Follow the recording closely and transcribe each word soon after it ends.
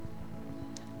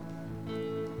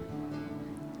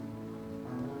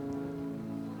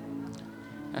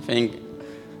I think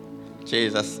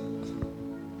Jesus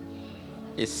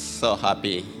is so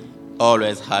happy,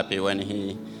 always happy when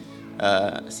he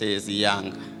sees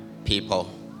young people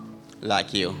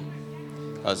like you,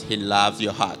 because he loves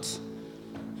your heart.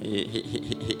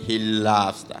 He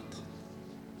loves that.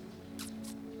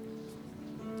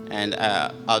 And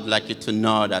I would like you to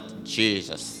know that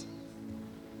Jesus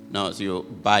knows you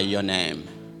by your name.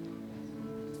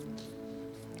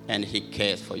 And he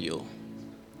cares for you.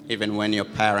 Even when your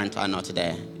parents are not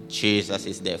there, Jesus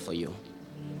is there for you.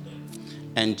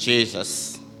 And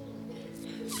Jesus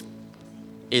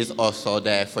is also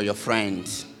there for your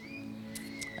friends.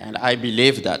 And I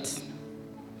believe that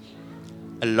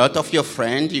a lot of your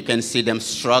friends, you can see them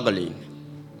struggling.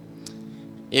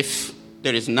 If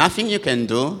there is nothing you can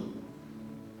do,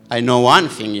 I know one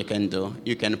thing you can do.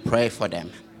 You can pray for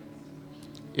them.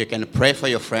 You can pray for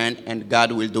your friend, and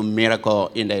God will do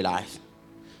miracle in their life.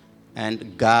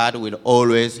 And God will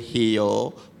always hear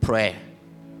your prayer.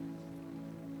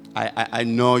 I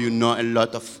know you know a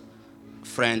lot of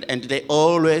friends, and they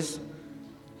always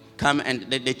come and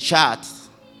they chat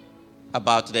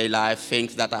about their life,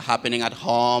 things that are happening at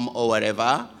home or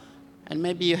wherever, and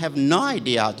maybe you have no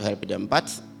idea how to help them.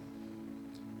 But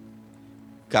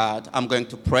God, I'm going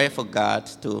to pray for God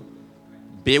to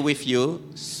be with you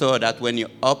so that when you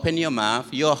open your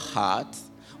mouth, your heart,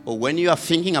 or when you are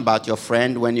thinking about your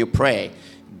friend, when you pray,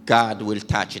 God will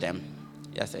touch them.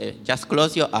 Yes, just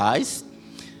close your eyes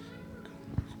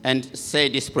and say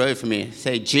this prayer with me.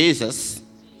 Say, Jesus,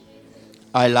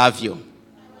 I love you.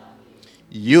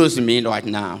 Use me right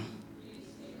now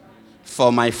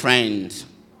for my friends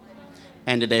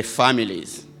and their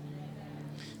families.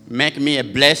 Make me a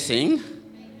blessing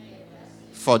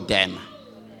for them.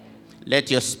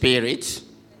 Let your spirit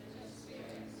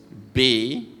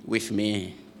be with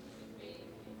me.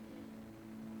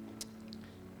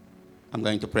 I'm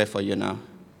going to pray for you now.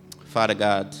 Father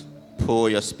God, pour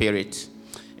your spirit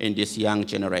in this young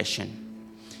generation.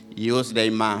 Use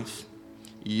their mouth.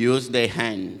 Use their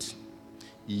hand.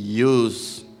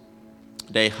 Use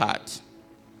their heart.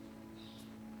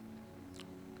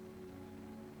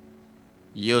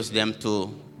 Use them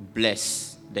to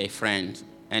bless their friends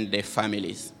and their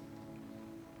families.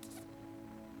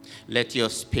 Let your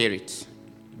spirit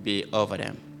be over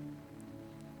them.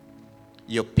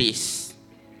 Your peace,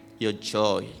 your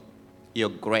joy, your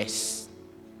grace.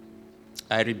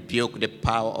 I rebuke the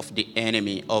power of the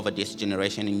enemy over this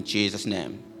generation in Jesus'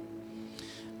 name.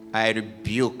 I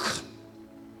rebuke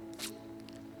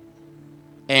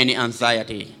any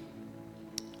anxiety.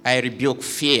 I rebuke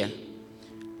fear.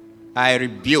 I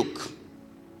rebuke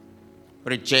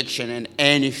rejection and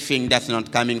anything that's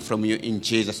not coming from you in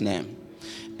Jesus' name.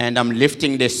 And I'm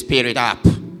lifting the spirit up.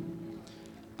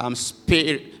 I'm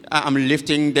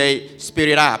lifting the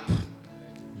spirit up.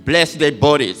 Bless their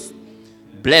bodies.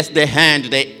 Bless their hand,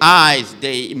 their eyes,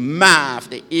 their mouth,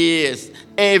 their ears,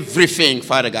 everything,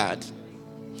 Father God.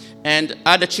 And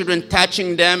other children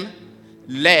touching them,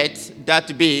 let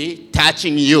that be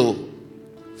touching you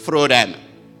through them.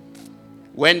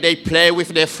 When they play with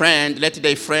their friend, let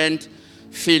their friend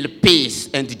feel peace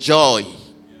and joy.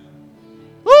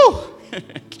 Woo!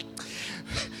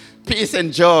 Peace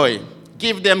and joy.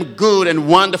 Give them good and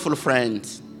wonderful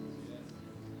friends.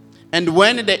 And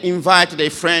when they invite their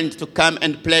friends to come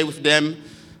and play with them,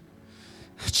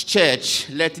 church,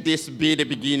 let this be the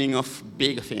beginning of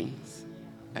big things.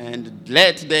 And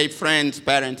let their friends'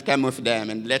 parents come with them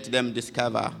and let them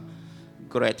discover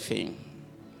great things.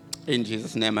 In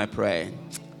Jesus' name I pray.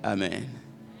 Amen.